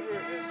tutor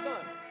his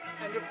son.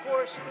 And of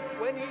course,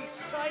 when he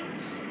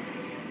cites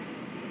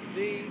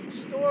the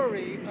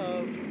story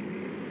of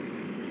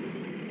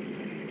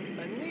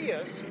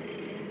Aeneas,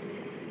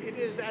 it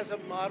is as a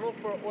model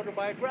for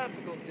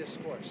autobiographical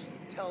discourse.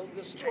 Tell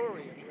the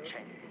story of your...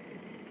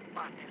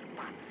 Pater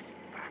patris,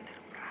 frater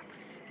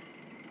fratris,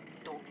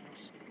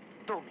 dominus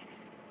domini.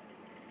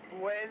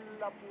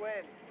 Puella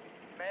puella,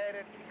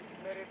 meretrix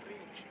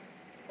meretricis,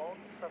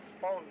 sponsa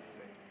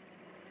sponse,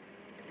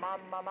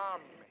 mamma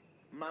mamme.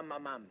 Mamma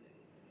mamme.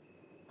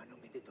 Ma non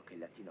mi hai detto che in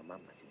latino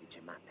mamma si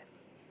dice mater?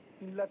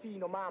 In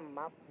latino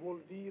mamma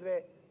vuol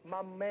dire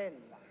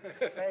mammella,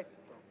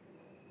 petto,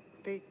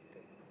 tette,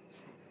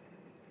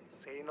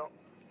 seno.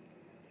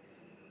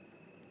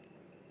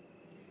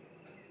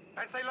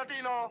 Pensa in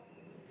latino?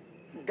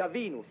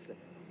 Gavinus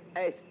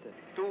est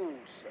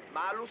tuus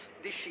malus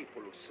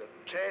discipulus.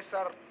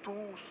 Caesar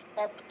tuus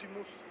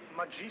optimus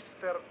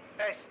magister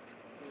est.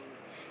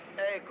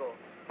 Ego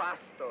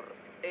pastor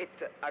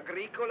et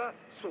agricola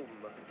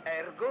sum,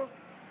 ergo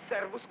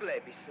servus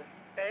glebis.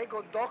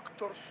 Ego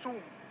doctor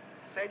sum,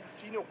 sed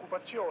sine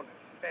occupazione,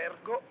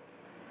 ergo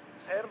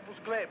servus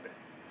glebe.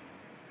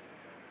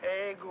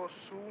 Ego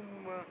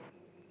sum...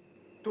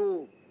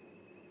 Tu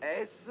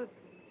es...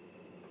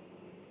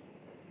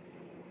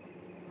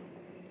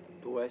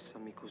 Tu es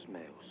amicus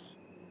meus.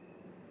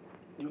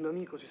 Di un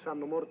amico si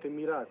sanno morte e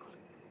miracoli.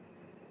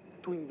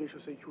 Tu invece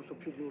sei chiuso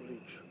più di un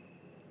riccio.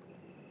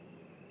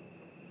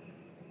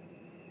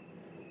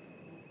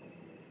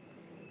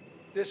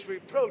 This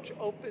reproach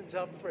opens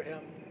up for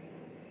him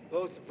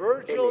both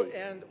Virgil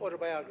and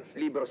autobiography.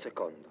 Libro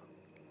secondo.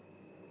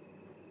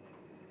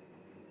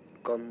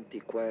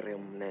 Conti quere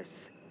omnes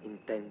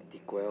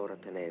intenti que ora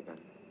teneban,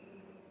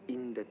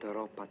 inde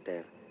terro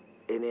pater,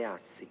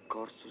 eneassi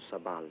corsus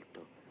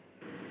abalto,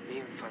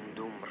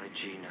 infandum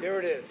regina, There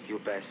it is.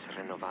 iubes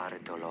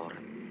renovare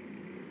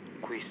dolorem,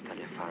 quista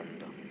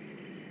lefando,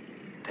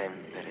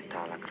 tempere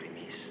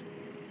lacrimis.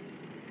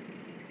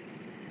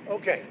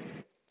 Okay.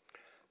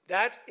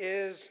 That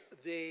is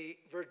the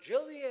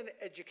Virgilian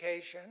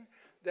education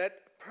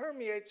that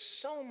permeates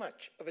so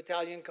much of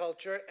Italian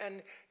culture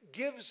and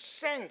gives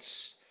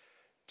sense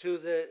to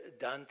the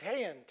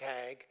Dantean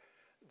tag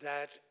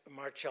that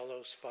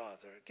Marcello's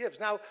father gives.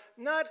 Now,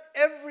 not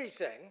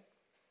everything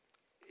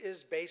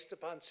is based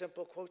upon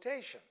simple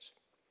quotations.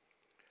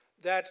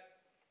 That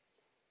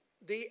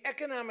the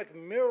economic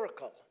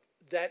miracle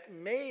that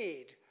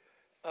made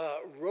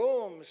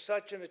Rome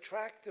such an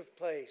attractive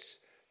place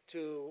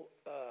to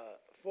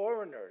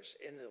foreigners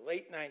in the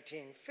late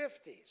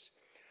 1950s.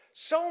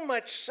 So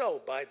much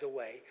so, by the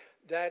way,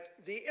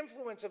 that the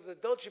influence of the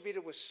Dolce Vita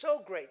was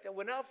so great that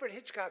when Alfred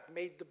Hitchcock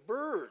made The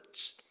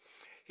Birds,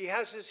 he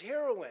has his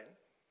heroine,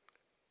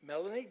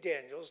 Melanie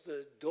Daniels,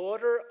 the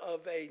daughter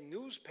of a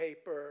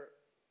newspaper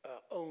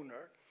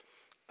owner.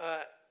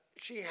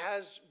 She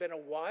has been a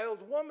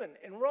wild woman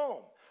in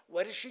Rome.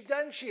 What has she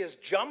done? She has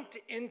jumped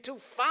into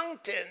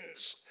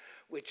fountains,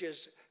 which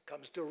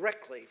comes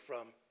directly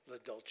from the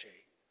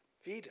Dolce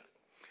Vita.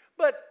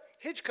 But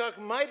Hitchcock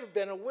might have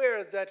been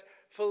aware that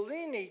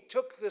Fellini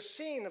took the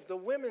scene of the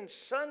women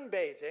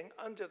sunbathing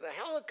under the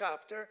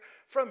helicopter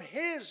from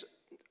his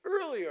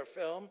earlier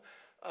film,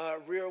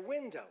 Rear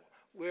Window,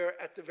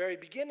 where at the very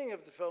beginning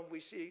of the film we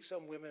see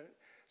some women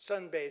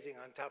sunbathing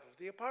on top of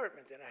the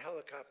apartment and a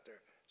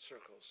helicopter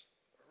circles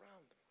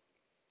around them.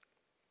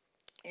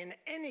 In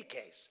any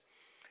case,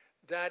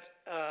 that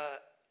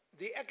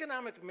the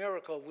economic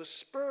miracle was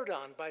spurred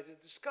on by the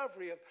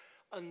discovery of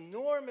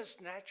enormous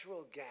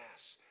natural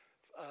gas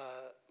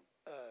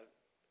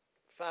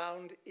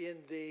found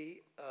in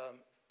the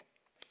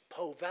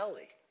Po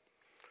Valley.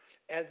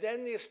 And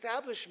then the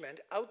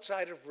establishment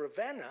outside of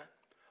Ravenna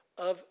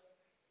of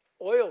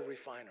oil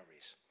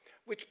refineries,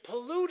 which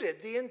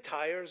polluted the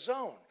entire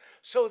zone.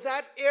 So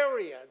that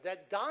area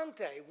that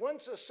Dante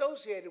once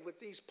associated with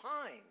these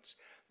pines,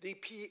 the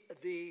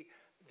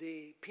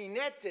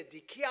Pineta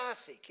di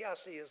Chiasso,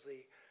 Chiasso is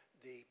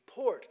the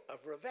port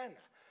of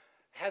Ravenna,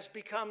 has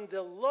become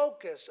the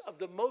locus of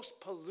the most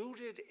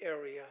polluted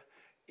area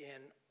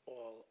in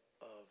all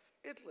of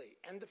Italy.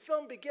 And the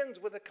film begins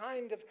with a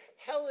kind of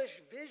hellish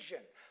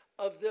vision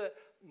of the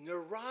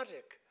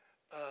neurotic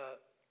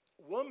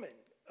woman,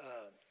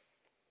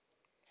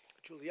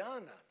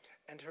 Juliana,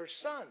 and her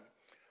son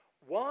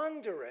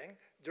wandering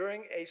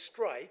during a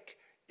strike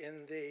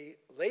in the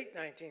late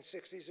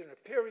 1960s, in a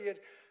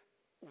period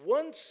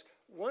once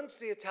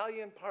the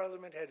Italian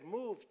parliament had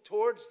moved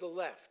towards the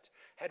left,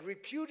 had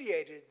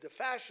repudiated the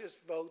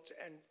fascist votes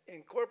and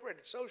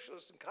incorporated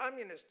socialist and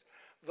communist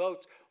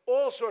votes,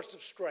 all sorts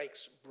of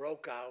strikes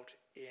broke out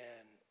in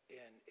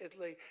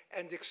Italy,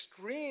 and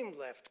extreme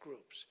left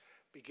groups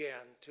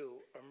began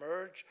to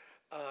emerge,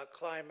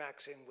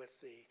 climaxing with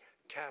the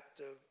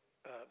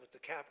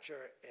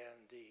capture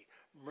and the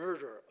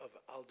murder of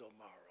Aldo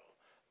Moro,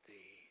 the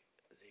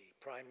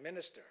prime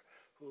minister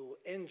who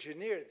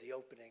engineered the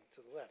opening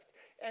to the left.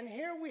 And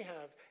here we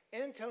have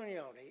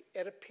Antonioni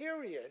at a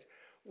period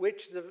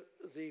which the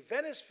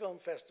Venice Film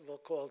Festival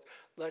called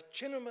La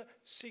Cinema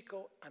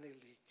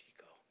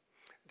Psicoanalitico.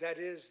 That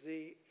is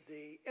the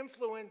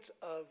influence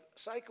of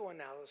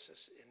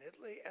psychoanalysis in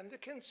Italy and the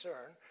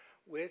concern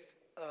with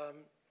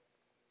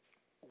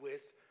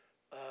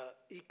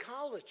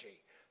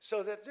ecology.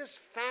 So that this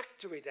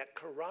factory that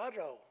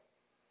Corrado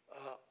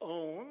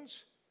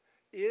owns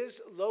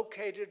is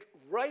located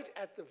right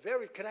at the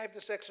very, can I have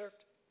this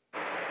excerpt?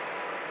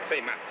 Sei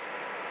matto,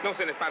 non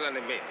se ne parla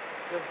nemmeno.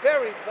 The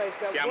very place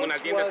that Siamo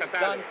once un'azienda was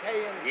statale,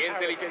 Dantean niente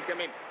paradise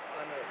licenziamento.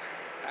 on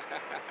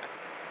earth.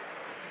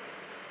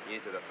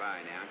 Niente da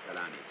fare, neanche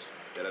all'Anic,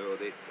 te l'avevo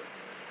detto.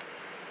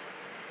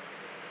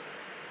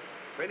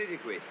 Prenditi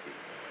questi.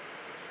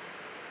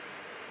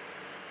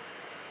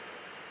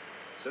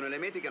 Sono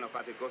elementi che hanno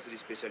fatto il corso di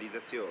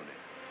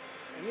specializzazione.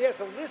 And he has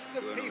a list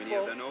of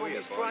people who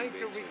he's trying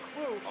to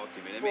recruit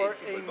for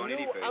a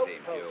new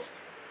outpost.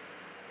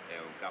 È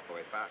un capo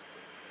reparto.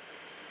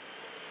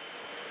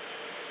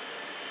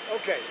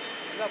 Okay,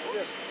 enough of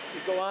this.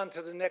 We go on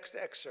to the next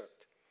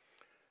excerpt.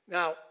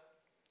 Now,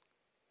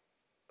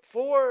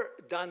 for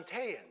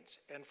Danteans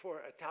and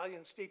for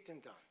Italians steeped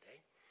in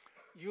Dante,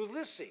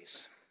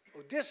 Ulysses,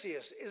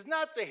 Odysseus, is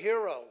not the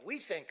hero we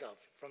think of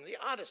from the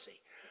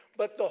Odyssey,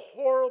 but the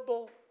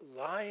horrible,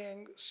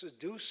 lying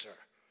seducer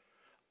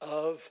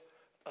of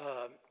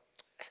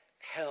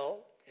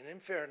hell in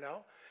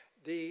Inferno,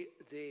 the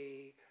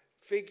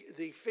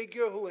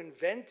figure who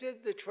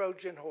invented the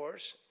Trojan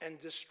horse and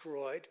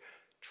destroyed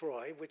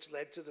Troy, which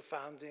led to the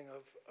founding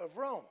of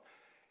Rome.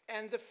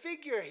 And the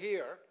figure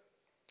here,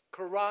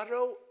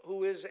 Corrado,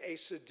 who is a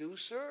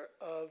seducer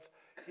of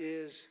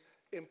his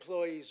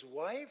employee's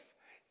wife,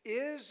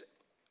 is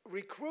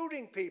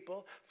recruiting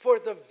people for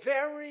the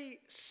very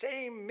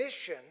same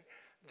mission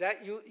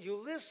that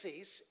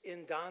Ulysses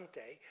in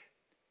Dante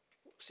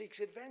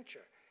seeks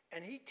adventure.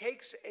 And he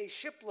takes a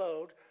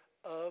shipload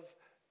of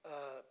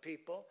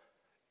people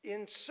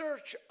in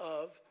search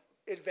of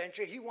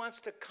adventure. He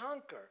wants to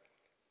conquer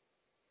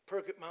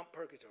Mount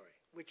Purgatory,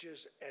 which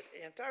is at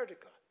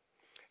Antarctica.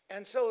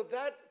 And so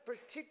that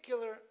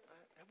particular,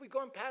 have we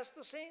gone past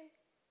the scene?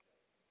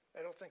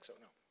 I don't think so,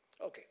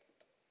 no. Okay.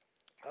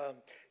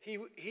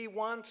 He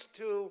wants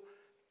to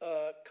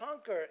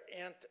conquer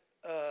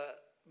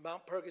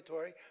Mount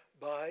Purgatory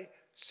by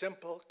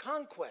simple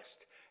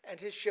conquest. And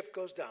his ship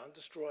goes down,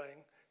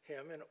 destroying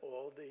him and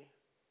all the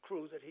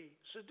crew that he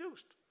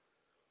seduced.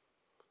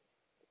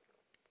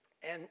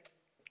 And,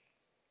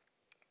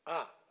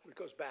 it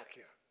goes back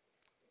here.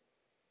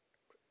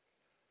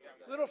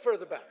 A little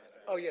further back.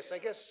 Oh, yes, I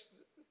guess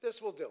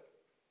this will do.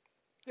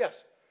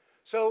 Yes.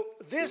 So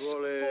this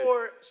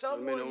for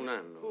someone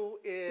who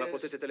is ma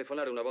potete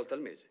telefonare una volta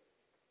al mese.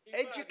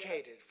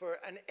 Educated, for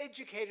an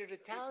educated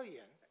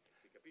Italian,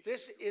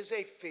 this is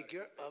a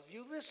figure of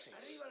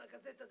Ulysses.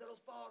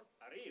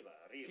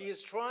 He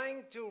is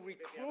trying to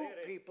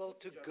recruit people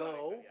to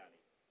go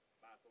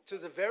to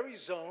the very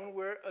zone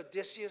where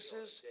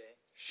Odysseus's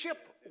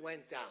ship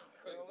went down.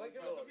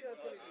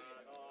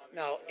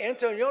 Now,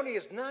 Antonioni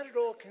is not at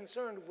all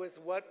concerned with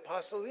what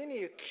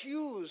Pasolini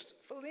accused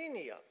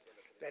Fellini of,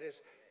 that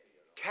is,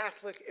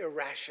 Catholic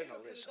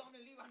irrationalism.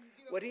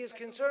 What he is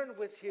concerned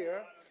with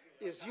here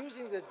is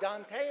using the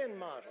Dantean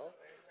model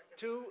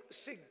to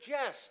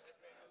suggest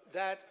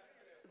that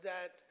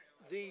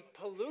the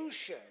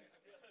pollution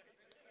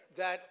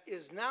that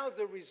is now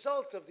the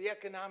result of the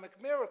economic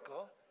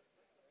miracle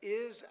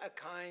is a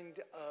kind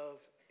of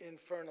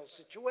infernal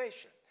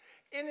situation.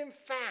 And in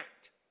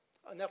fact,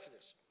 enough of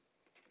this,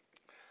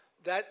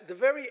 that the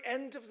very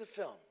end of the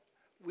film,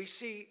 we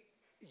see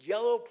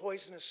yellow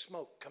poisonous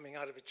smoke coming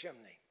out of a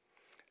chimney.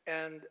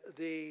 And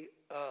the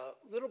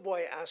little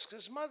boy asks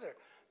his mother,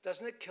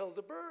 doesn't it kill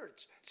the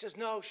birds? He says,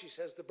 no, she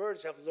says, the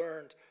birds have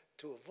learned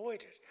to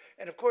avoid it.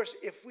 And of course,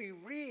 if we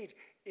read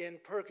in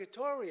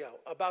Purgatorio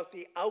about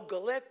the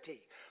Ugolini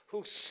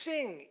who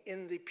sing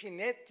in the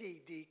Pinetti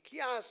di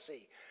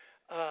Chiasi,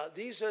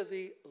 these are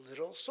the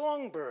little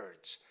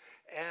songbirds.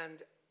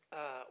 And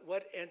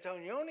what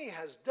Antonioni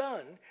has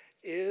done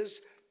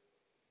is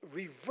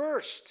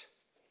reversed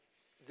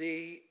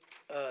the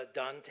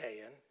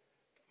Dantean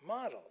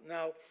model.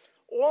 Now,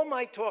 all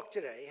my talk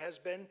today has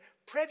been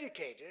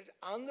predicated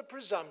on the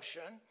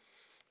presumption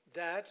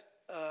that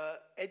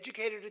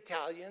educated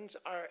Italians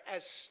are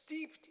as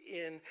steeped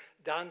in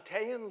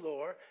Dantean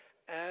lore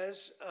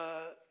as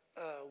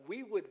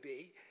we would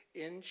be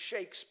in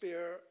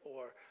Shakespeare,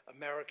 or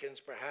Americans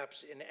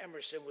perhaps in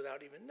Emerson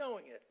without even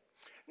knowing it.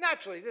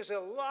 Naturally, there's a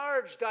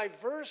large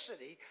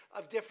diversity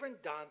of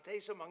different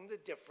Dantes among the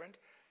different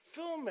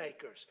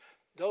filmmakers.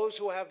 Those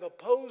who have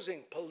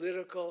opposing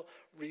political,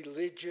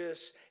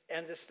 religious,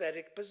 and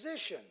aesthetic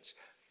positions,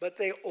 but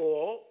they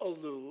all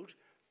allude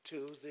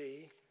to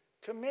the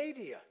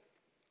commedia.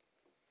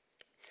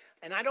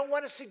 And I don't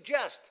want to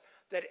suggest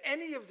that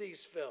any of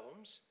these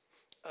films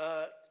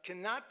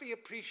cannot be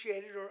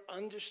appreciated or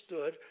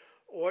understood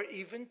or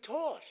even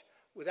taught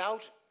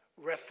without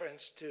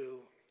reference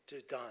to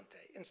Dante.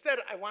 Instead,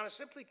 I want to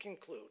simply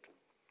conclude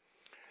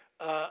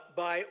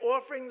by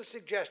offering the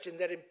suggestion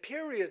that in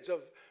periods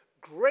of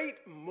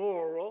great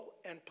moral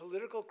and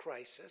political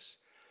crisis,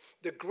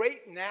 the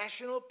great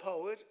national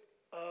poet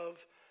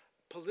of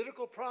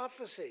political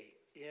prophecy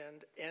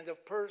and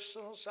of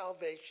personal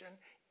salvation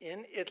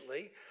in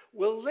Italy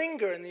will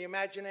linger in the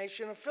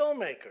imagination of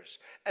filmmakers,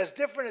 as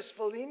different as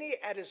Fellini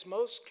at his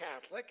most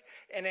Catholic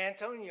and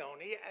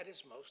Antonioni at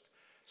his most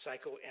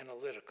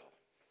psychoanalytical.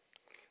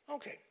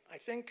 Okay,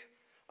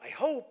 I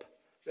hope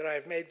that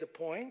I've made the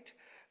point.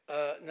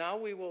 Now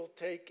we will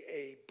take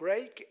a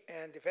break,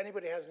 and if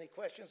anybody has any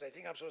questions, I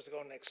think I'm supposed to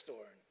go next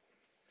door and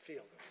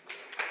field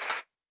them.